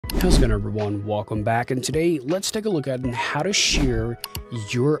How's it going, everyone? Welcome back, and today let's take a look at how to share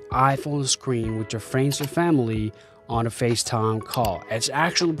your iPhone screen with your friends or family on a FaceTime call. It's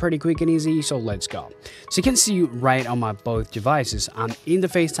actually pretty quick and easy, so let's go. So you can see right on my both devices, I'm in the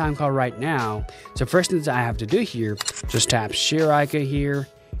FaceTime call right now. So first thing that I have to do here, just tap share icon here,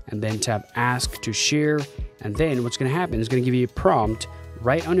 and then tap ask to share, and then what's going to happen is going to give you a prompt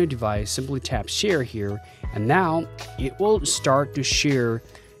right on your device. Simply tap share here, and now it will start to share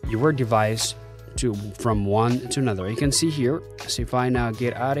your device from one to another. You can see here, so if I now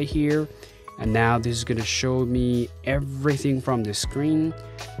get out of here, and now this is going to show me everything from the screen.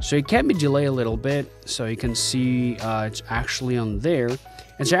 So it can be delayed a little bit, so you can see it's actually on there.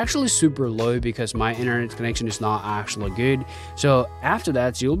 It's actually super low because my internet connection is not actually good. So after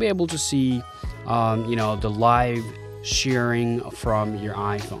that, you'll be able to see the live sharing from your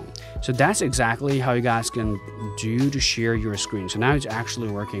iPhone. So that's exactly how you guys can do to share your screen. So now it's actually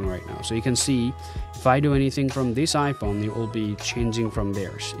working right now. So you can see if I do anything from this iPhone, it will be changing from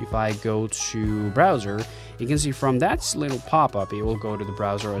theirs. If I go to browser, you can see from that little pop-up, it will go to the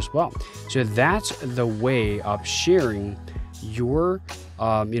browser as well. So that's the way of sharing your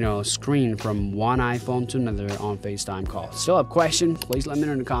screen from one iPhone to another on FaceTime call. Still have questions? Please let me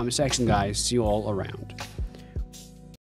know in the comment section, guys. See you all around.